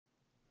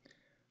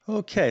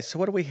Okay, so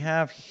what do we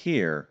have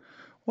here?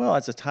 Well,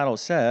 as the title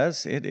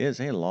says, it is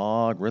a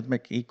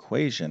logarithmic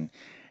equation.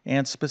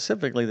 And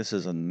specifically, this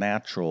is a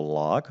natural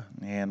log.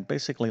 And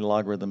basically,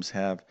 logarithms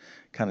have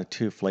kind of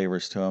two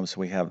flavors to them. So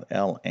we have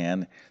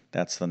ln,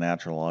 that's the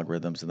natural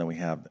logarithms, and then we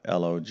have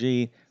log,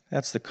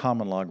 that's the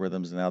common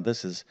logarithms. Now,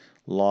 this is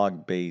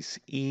log base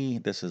e,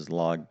 this is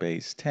log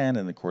base 10,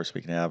 and of course,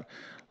 we can have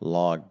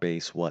log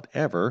base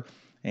whatever.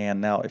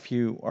 And now, if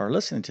you are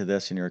listening to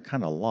this and you're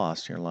kind of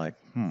lost, you're like,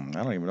 I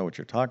don't even know what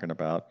you're talking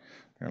about.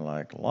 You're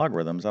like,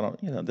 logarithms, I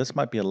don't, this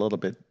might be a little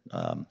bit,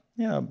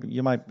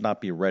 you might not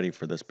be ready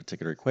for this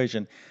particular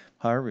equation.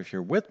 However, if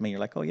you're with me, you're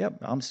like, oh, yep,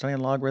 I'm studying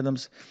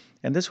logarithms.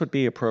 And this would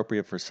be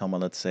appropriate for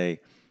someone, let's say,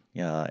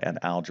 in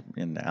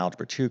the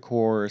Algebra 2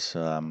 course,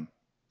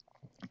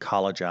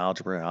 college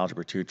algebra,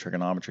 algebra 2,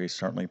 trigonometry,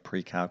 certainly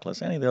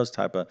pre-calculus, any of those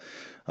type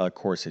of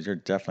courses, you're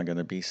definitely going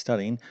to be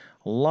studying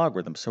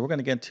logarithms. So we're going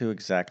to get to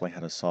exactly how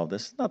to solve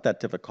this. It's not that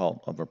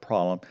difficult of a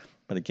problem,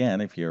 but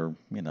again, if you're,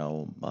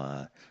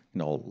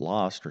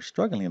 lost or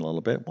struggling a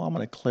little bit, well, I'm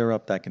going to clear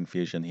up that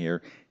confusion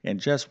here in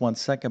just 1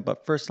 second.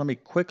 But first, let me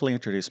quickly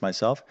introduce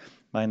myself.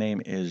 My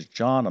name is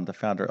John. I'm the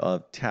founder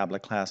of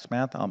TabletClass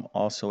Math. I'm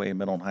also a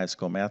middle and high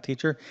school math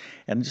teacher.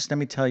 And just let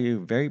me tell you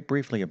very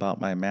briefly about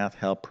my math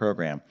help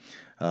program,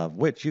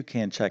 which you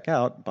can check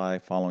out by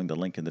following the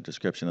link in the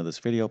description of this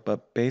video.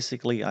 But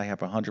basically, I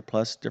have 100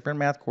 plus different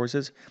math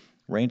courses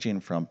ranging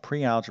from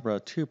pre-algebra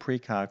to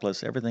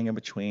pre-calculus, everything in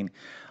between.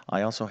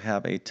 I also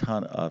have a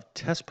ton of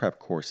test prep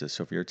courses.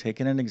 So if you're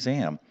taking an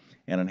exam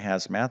and it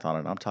has math on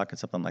it, I'm talking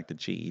something like the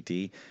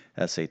GED,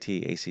 SAT,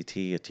 ACT,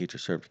 a teacher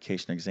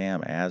certification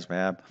exam,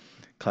 ASVAB,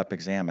 CLEP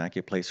exam,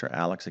 AccuPlacer,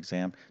 ALEX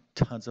exam,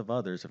 tons of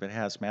others. If it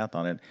has math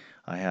on it,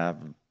 I have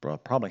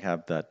probably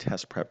have the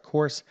test prep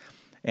course.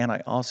 And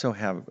I also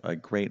have a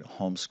great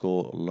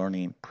homeschool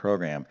learning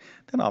program.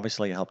 Then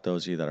obviously I help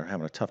those of you that are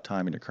having a tough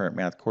time in your current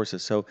math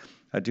courses. So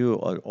I do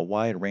a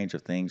wide range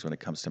of things when it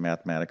comes to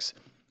mathematics.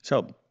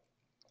 So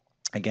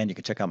again, you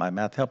can check out my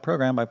math help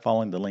program by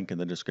following the link in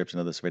the description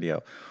of this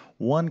video.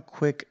 One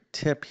quick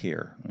tip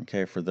here,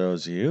 okay, for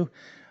those of you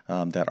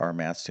that are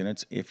math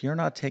students, if you're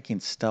not taking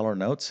stellar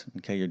notes,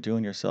 okay, you're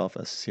doing yourself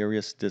a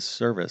serious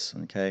disservice,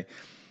 okay?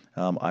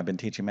 I've been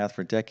teaching math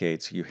for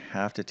decades. You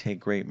have to take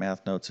great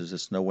math notes. There's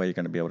just no way you're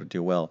going to be able to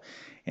do well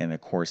in a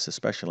course,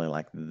 especially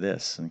like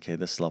this, okay,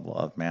 this level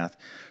of math.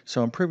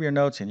 So improve your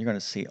notes and you're going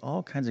to see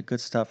all kinds of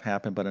good stuff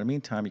happen. But in the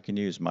meantime, you can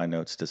use my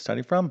notes to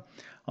study from.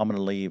 I'm going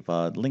to leave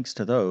links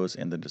to those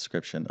in the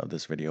description of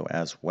this video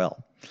as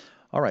well.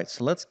 All right,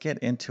 so let's get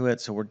into it.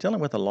 So we're dealing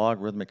with a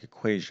logarithmic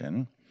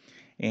equation,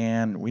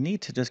 and we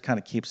need to just kind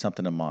of keep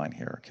something in mind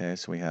here, okay?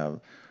 So we have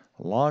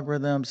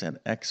logarithms and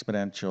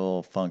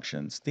exponential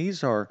functions.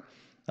 These are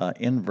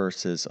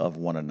inverses of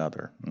one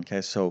another,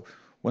 okay? So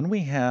when we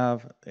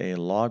have a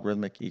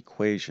logarithmic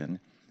equation,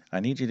 I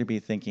need you to be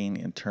thinking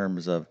in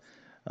terms of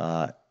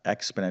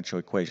exponential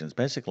equations.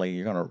 Basically,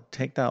 you're going to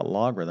take that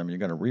logarithm, you're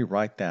going to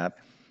rewrite that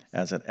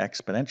as an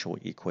exponential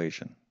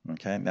equation,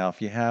 okay? Now,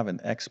 if you have an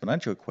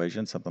exponential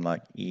equation, something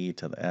like e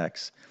to the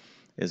x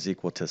is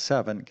equal to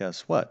 7,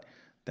 guess what?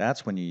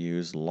 That's when you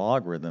use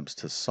logarithms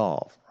to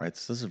solve, right?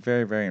 So this is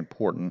very, very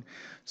important.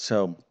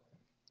 So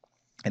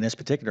in this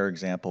particular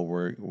example,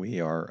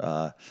 we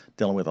are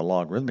dealing with a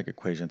logarithmic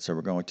equation, so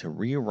we're going to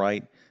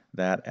rewrite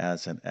that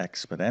as an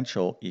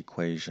exponential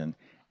equation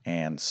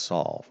and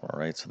solve, all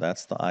right? So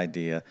that's the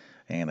idea.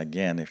 And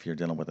again, if you're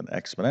dealing with an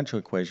exponential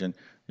equation,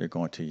 you're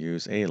going to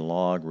use a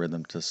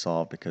logarithm to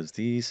solve because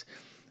these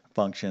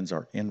functions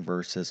are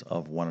inverses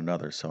of one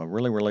another. So I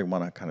really, really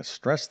want to kind of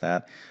stress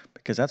that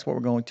because that's what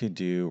we're going to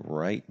do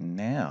right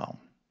now.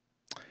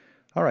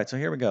 All right, so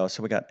here we go.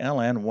 So we got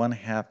ln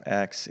 1/2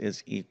 x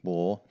is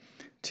equal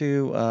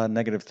to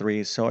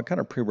 -3. So I kind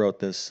of pre-wrote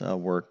this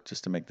work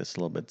just to make this a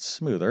little bit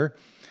smoother.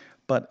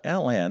 But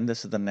ln,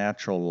 this is the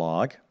natural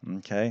log,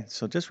 okay?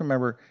 So just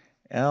remember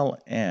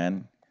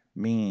ln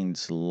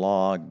means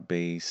log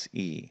base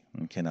e.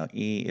 Okay, now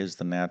e is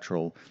the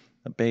natural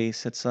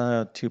base. It's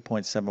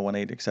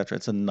 2.718, etc.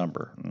 It's a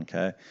number,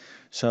 okay?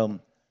 So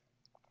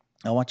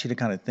I want you to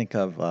kind of think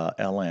of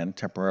ln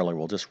temporarily.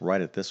 We'll just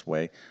write it this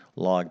way,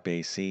 log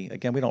base c.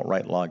 Again, we don't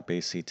write log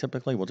base c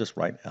typically. We'll just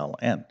write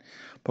ln.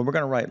 But we're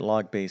going to write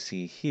log base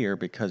c here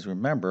because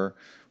remember,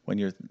 when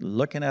you're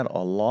looking at a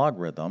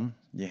logarithm,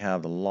 you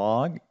have the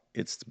log,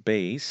 its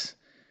base,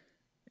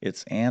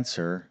 its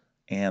answer,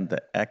 and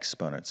the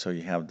exponent. So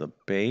you have the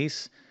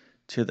base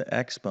to the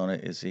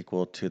exponent is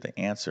equal to the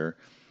answer.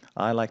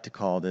 I like to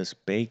call this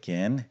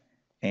bacon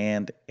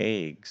and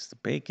eggs.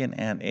 Bacon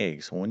and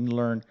eggs. When you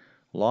learn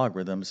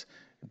logarithms,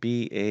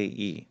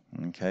 BAE.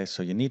 Okay,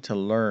 so you need to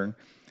learn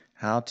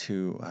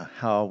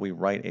how we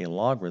write a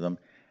logarithm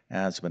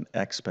as an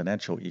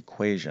exponential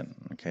equation.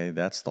 Okay,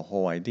 that's the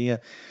whole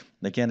idea.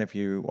 Again, if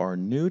you are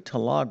new to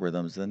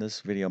logarithms, then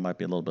this video might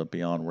be a little bit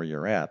beyond where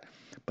you're at.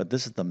 But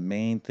this is the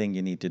main thing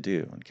you need to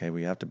do. Okay,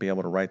 we have to be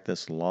able to write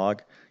this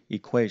log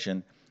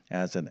equation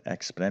as an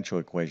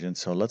exponential equation.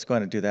 So let's go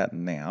ahead and do that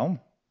now.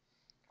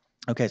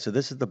 Okay, so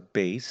this is the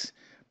base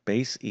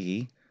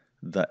e.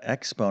 the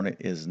exponent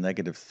is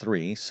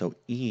 -3, so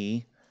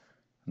e,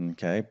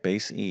 okay,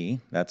 base e,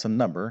 that's a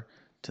number,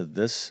 to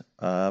this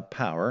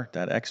power,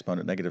 that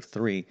exponent,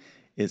 -3,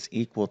 is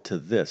equal to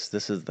this.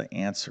 This is the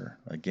answer.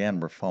 Again,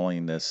 we're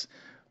following this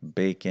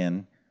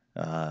bacon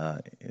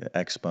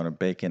exponent,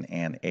 bacon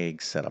and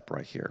egg setup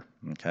right here.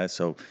 Okay,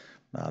 so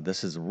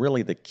this is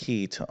really the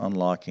key to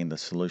unlocking the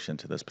solution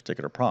to this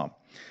particular problem.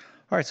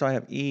 All right, so I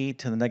have e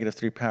to the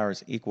 -3 power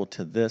is equal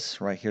to this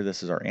right here.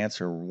 This is our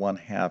answer,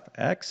 1/2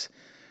 x.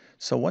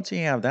 So once you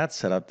have that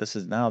set up,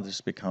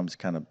 this becomes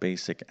kind of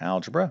basic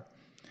algebra.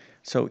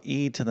 So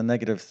e to the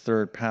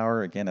 -3rd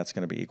power, again, that's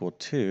going to be equal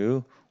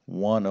to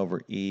 1 over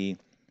e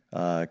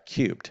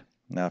cubed.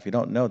 Now, if you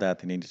don't know that,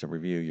 then you need to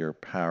review your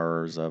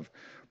powers of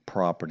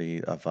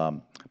properties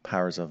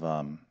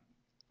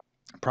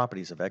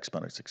of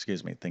exponents,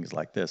 excuse me, things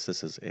like this.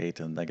 This is a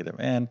to the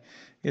 -n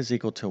is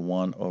equal to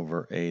 1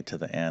 over a to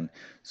the n.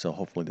 So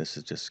hopefully this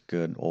is just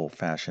good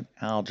old-fashioned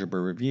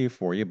algebra review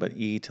for you, but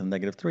e to the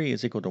 -3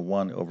 is equal to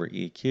 1 over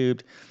e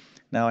cubed.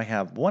 Now I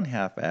have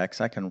 1/2 x.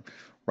 I can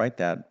write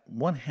that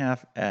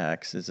 1/2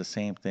 x is the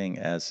same thing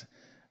as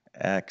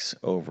x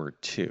over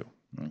 2.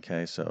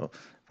 Okay, so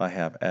if I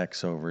have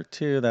x over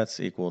 2, that's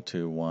equal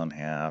to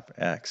 1/2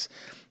 x.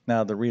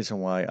 Now the reason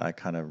why I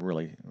kind of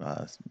really,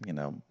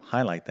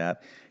 highlight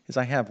that is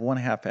I have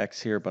 1/2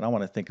 x here, but I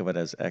want to think of it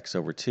as x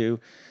over 2.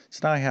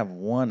 So now I have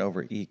 1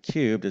 over e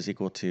cubed is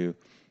equal to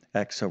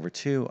x over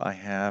 2. I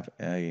have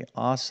an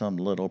awesome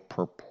little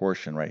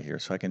proportion right here.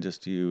 So I can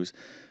just use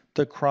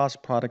the cross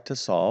product to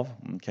solve.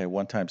 Okay,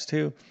 1 times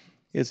 2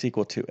 is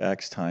equal to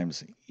x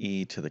times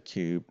e to the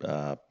cube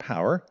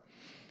power.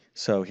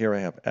 So here I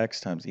have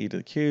x times e to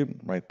the cube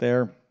right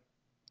there.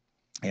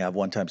 I have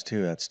 1 times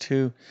 2, that's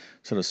 2.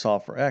 So to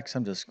solve for x,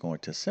 I'm just going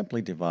to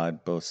simply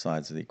divide both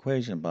sides of the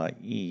equation by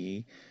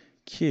e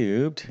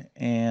cubed,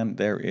 and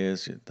there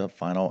is the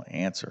final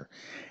answer.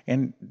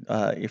 And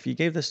if you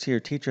gave this to your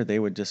teacher, they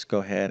would just go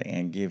ahead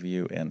and give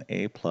you an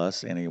A+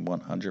 and a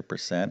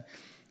 100%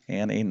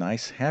 and a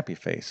nice happy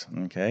face,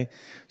 okay?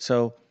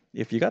 So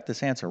if you got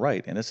this answer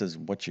right, and this is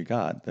what you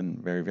got, then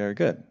very, very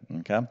good,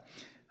 okay?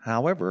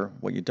 However,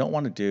 what you don't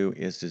want to do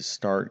is to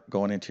start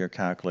going into your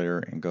calculator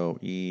and go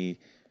e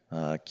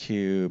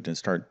cubed and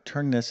start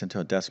turning this into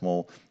a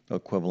decimal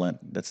equivalent.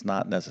 That's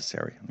not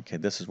necessary. Okay,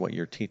 this is what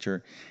your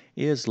teacher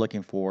is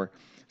looking for.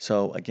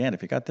 So again,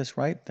 if you got this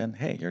right, then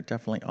hey, you're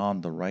definitely on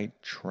the right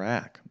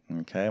track.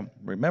 Okay,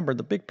 remember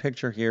the big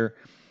picture here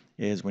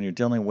is when you're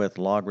dealing with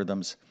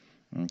logarithms,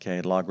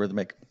 okay,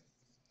 logarithmic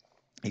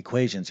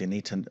equations, you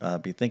need to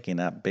be thinking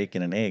that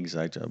bacon and eggs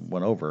I just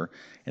went over,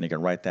 and you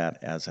can write that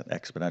as an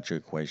exponential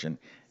equation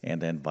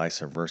and then vice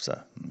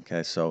versa.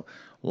 Okay, so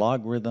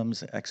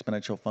logarithms,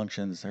 exponential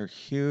functions, they're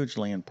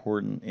hugely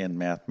important in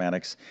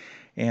mathematics.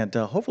 And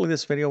hopefully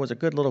this video was a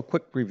good little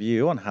quick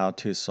review on how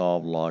to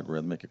solve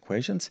logarithmic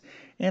equations.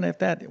 And if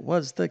that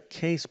was the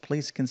case,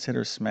 please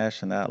consider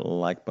smashing that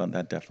like button.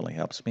 That definitely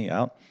helps me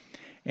out.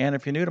 And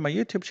if you're new to my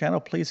YouTube channel,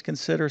 please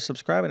consider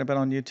subscribing. I've been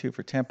on YouTube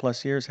for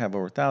 10+ years, have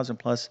over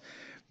 1,000+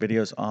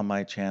 videos on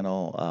my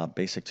channel,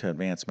 basic to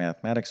advanced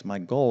mathematics. My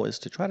goal is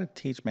to try to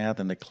teach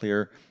math in a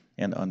clear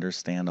and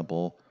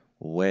understandable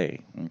way.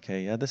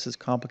 Okay, yeah, this is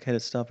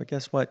complicated stuff, but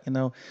guess what?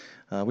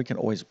 We can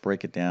always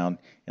break it down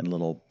in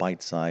little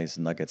bite-sized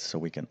nuggets so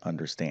we can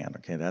understand.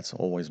 Okay, that's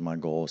always my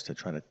goal, is to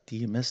try to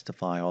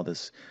demystify all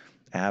this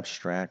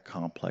abstract,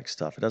 complex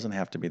stuff. It doesn't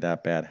have to be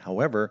that bad.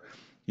 However,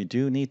 you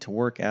do need to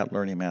work at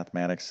learning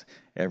mathematics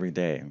every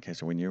day. Okay,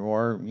 so when you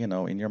are,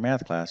 in your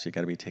math class, you got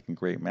to be taking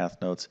great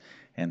math notes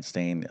and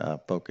staying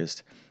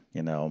focused.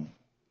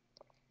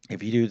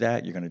 If you do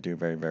that, you're going to do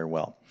very, very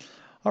well.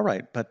 All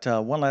right, but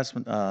one last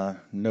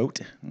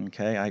note,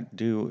 okay, I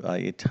do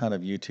a ton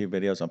of YouTube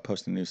videos. I'm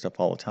posting new stuff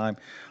all the time,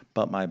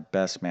 but my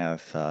best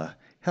math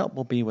help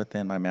will be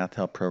within my Math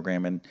Help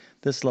program. And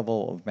this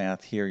level of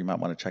math here, you might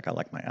want to check out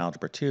like my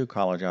Algebra 2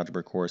 college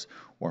algebra course,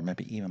 or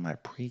maybe even my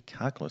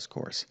pre-calculus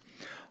course.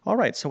 All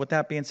right, so with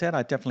that being said,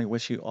 I definitely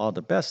wish you all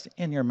the best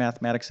in your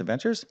mathematics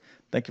adventures.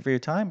 Thank you for your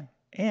time,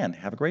 and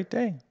have a great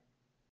day.